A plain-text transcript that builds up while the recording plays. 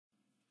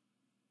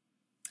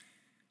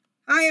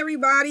Hi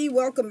everybody,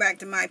 welcome back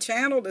to my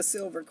channel, The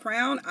Silver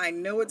Crown. I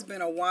know it's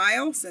been a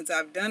while since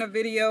I've done a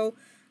video.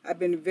 I've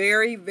been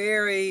very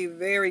busy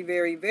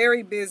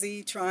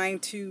trying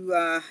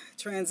to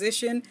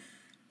transition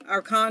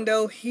our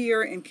condo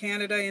here in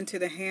Canada into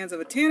the hands of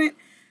a tenant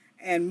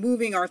and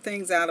moving our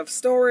things out of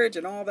storage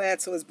and all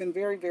that. So it's been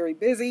very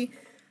busy.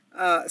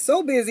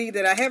 So busy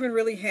that I haven't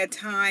really had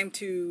time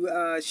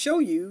to show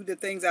you the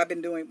things I've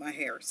been doing with my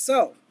hair.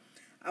 So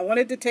I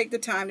wanted to take the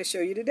time to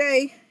show you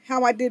today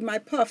how I did my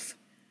puff.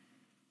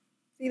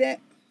 See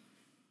that?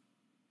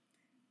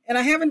 And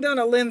I haven't done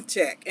a length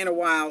check in a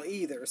while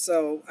either,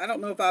 so I don't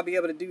know if I'll be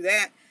able to do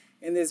that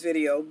in this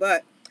video,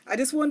 but I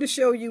just wanted to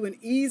show you an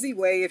easy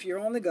way if you're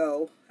on the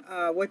go,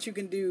 what you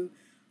can do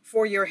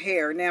for your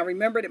hair. Now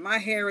remember that my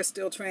hair is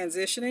still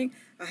transitioning.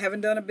 I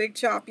haven't done a big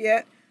chop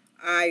yet.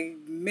 I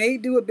may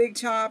do a big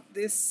chop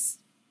this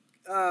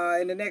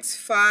in the next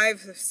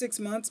 5-6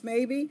 months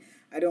maybe.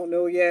 I don't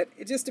know yet.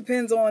 It just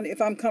depends on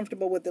if I'm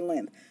comfortable with the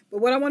length. But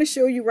what I want to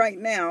show you right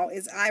now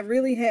is I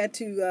really had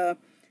to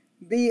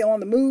be on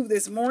the move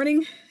this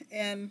morning,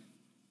 and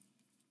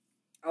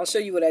I'll show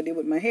you what I did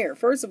with my hair.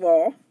 First of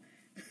all,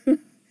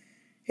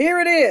 here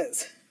it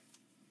is.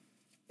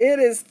 It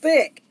is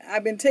thick.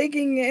 I've been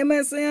taking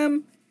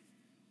MSM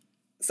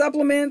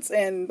supplements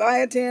and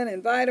biotin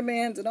and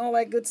vitamins and all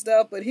that good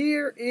stuff, but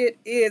here it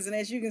is. And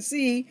as you can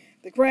see,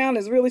 the crown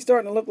is really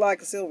starting to look like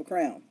a silver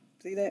crown.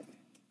 See that?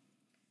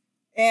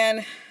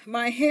 And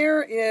my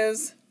hair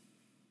is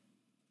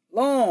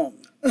long.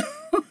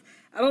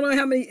 I don't know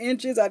how many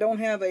inches. I don't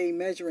have a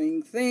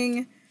measuring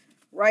thing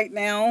right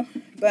now,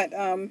 but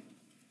I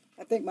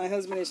think my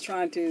husband is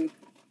trying to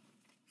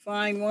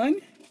find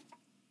one,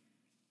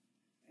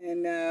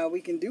 and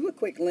we can do a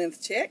quick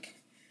length check.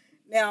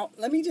 Now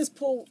let me just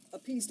pull a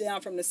piece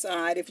down from the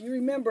side. If you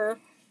remember,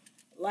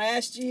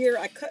 last year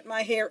I cut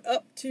my hair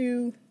up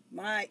to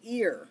my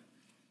ear,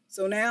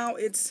 so now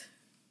it's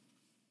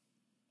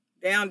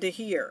down to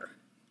here,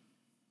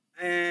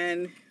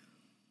 and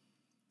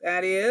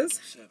that is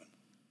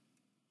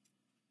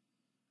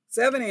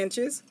 7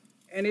 inches,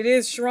 and it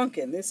is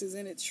shrunken. This is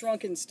in its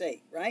shrunken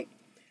state, right?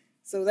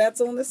 So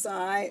that's on the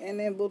side, and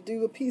then we'll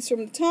do a piece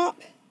from the top.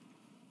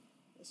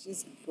 Let's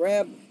just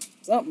grab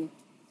something.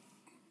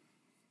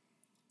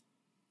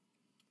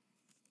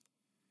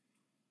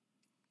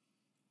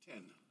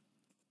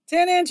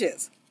 10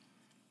 inches.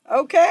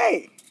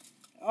 Okay.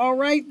 All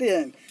right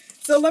then.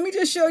 So let me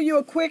just show you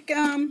a quick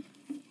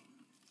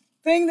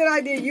thing that I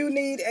did. You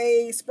need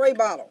a spray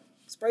bottle,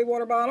 spray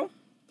water bottle,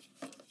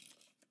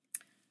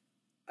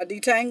 a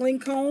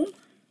detangling comb,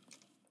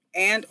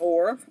 and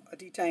or a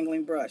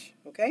detangling brush,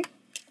 okay?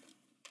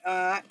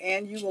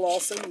 And you will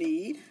also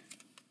need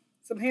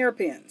some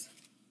hairpins.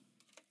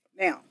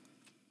 Now,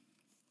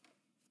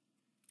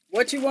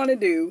 what you want to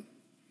do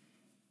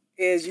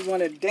is you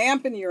want to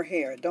dampen your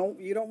hair.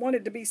 You don't want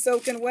it to be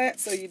soaking wet,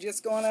 so you're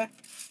just going to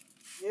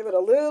give it a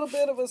little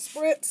bit of a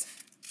spritz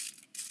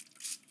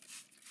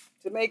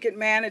to make it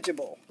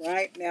manageable,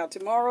 right? Now,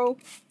 tomorrow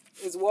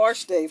is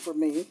wash day for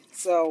me,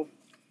 so,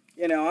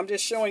 you know, I'm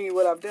just showing you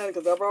what I've done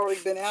because I've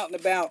already been out and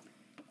about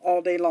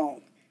all day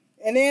long.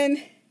 And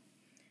then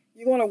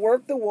you want to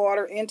work the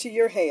water into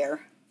your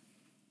hair.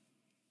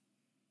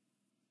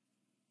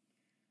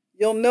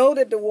 You'll know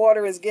that the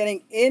water is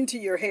getting into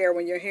your hair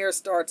when your hair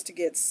starts to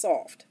get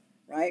soft,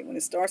 right? When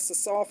it starts to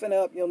soften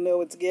up, you'll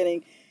know it's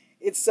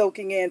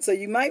soaking in. So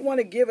you might want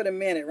to give it a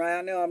minute, right?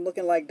 I know I'm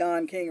looking like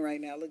Don King right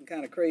now, looking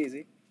kind of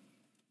crazy.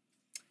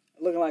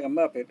 Looking like a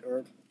Muppet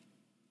or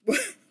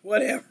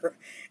whatever.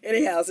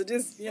 Anyhow, so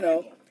just, you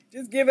know,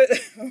 just give it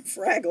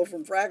Fraggle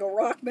from Fraggle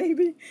Rock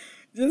maybe.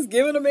 Just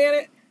give it a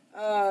minute.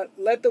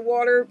 Let the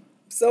water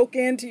soak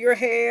into your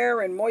hair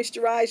and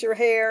moisturize your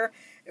hair.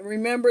 And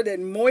remember that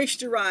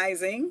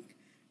moisturizing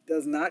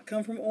does not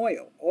come from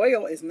oil.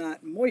 Oil is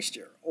not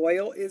moisture.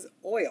 Oil is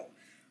oil.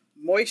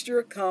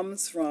 Moisture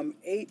comes from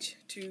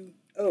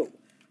H2O,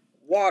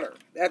 water.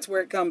 That's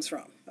where it comes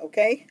from,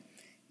 okay?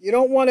 You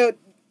don't want to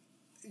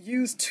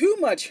use too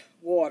much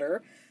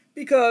water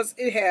because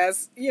it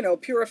has, you know,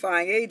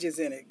 purifying agents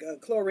in it,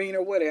 chlorine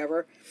or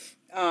whatever,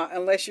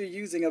 unless you're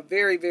using a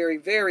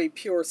very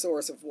pure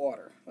source of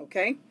water,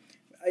 okay?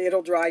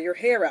 It'll dry your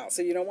hair out,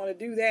 so you don't want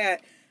to do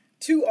that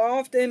too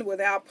often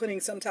without putting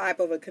some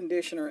type of a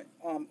conditioner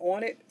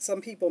on it.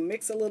 Some people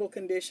mix a little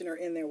conditioner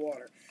in their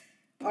water.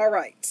 All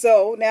right,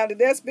 so now that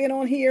that's been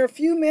on here a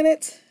few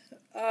minutes,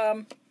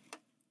 I'm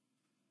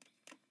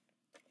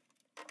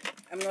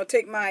going to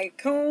take my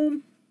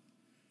comb.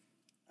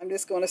 I'm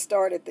just going to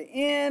start at the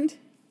end.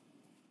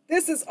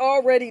 This is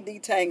already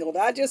detangled.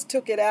 I just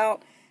took it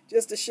out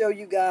just to show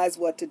you guys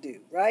what to do,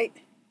 right?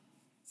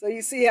 So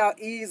you see how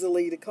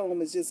easily the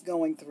comb is just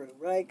going through,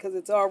 right? Because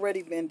it's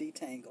already been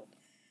detangled.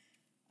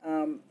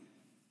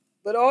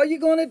 But all you're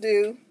going to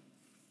do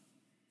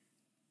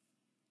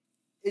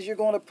is you're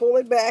going to pull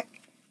it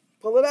back,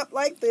 pull it up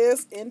like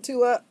this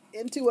into a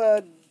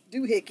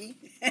doohickey,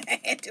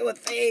 into a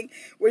thing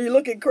where you're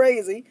looking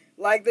crazy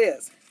like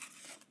this.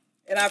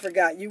 And I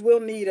forgot, you will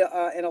need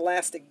an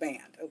elastic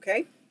band,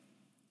 okay?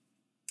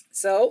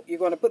 So you're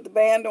going to put the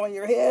band on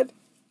your head,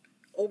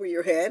 over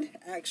your head,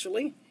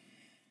 actually.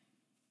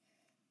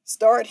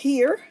 Start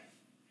here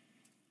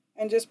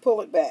and just pull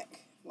it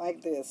back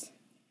like this.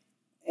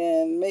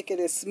 And make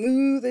it as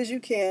smooth as you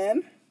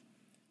can.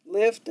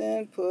 Lift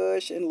and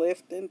push and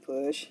lift and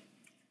push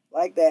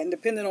like that. And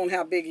depending on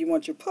how big you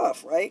want your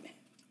puff, right?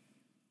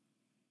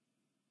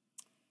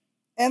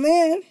 And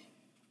then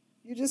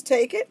you just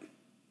take it,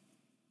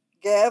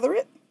 gather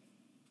it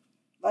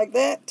like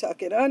that,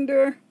 tuck it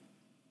under.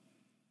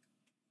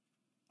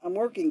 I'm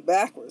working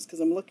backwards because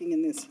I'm looking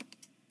in this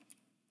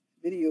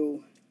video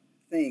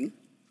thing.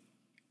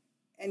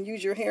 And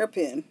use your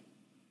hairpin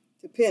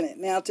to pin it.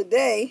 Now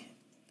today,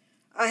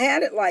 I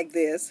had it like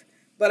this,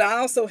 but I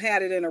also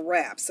had it in a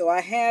wrap. So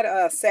I had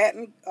a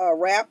satin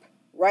wrap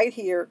right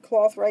here,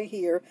 cloth right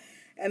here,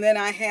 and then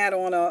I had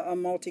on a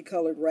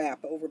multicolored wrap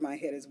over my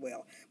head as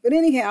well. But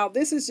anyhow,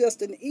 this is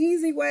just an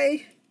easy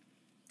way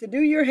to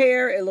do your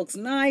hair. It looks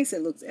nice,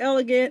 it looks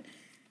elegant.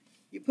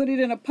 You put it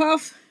in a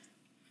puff,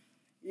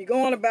 you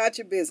go on about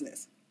your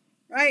business.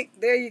 Right?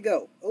 There you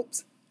go.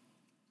 Oops.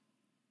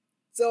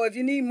 So if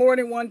you need more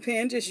than one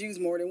pin, just use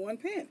more than one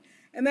pin.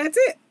 And that's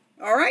it.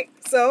 All right?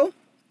 So,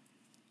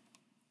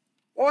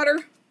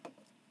 water,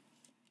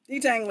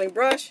 detangling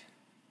brush,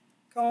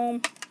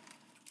 comb,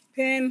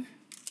 pin,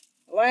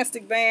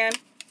 elastic band.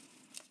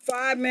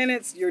 5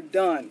 minutes, you're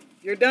done.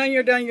 You're done,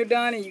 you're done, you're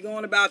done, and you're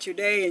going about your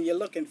day, and you're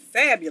looking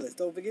fabulous.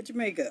 Don't forget your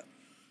makeup.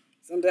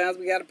 Sometimes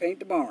we got to paint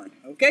the barn,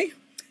 okay?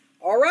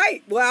 All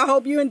right. Well, I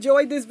hope you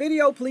enjoyed this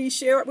video. Please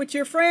share it with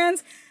your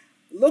friends.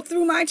 Look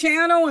through my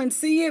channel and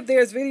see if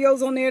there's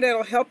videos on there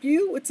that'll help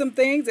you with some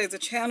things. There's a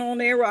channel on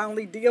there where I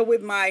only deal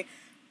with my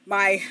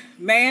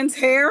man's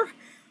hair.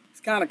 It's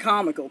kind of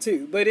comical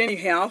too. But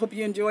anyhow, I hope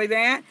you enjoy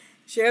that.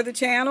 Share the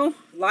channel,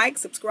 like,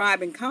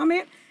 subscribe, and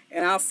comment.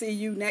 And I'll see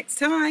you next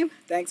time.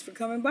 Thanks for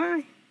coming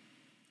by.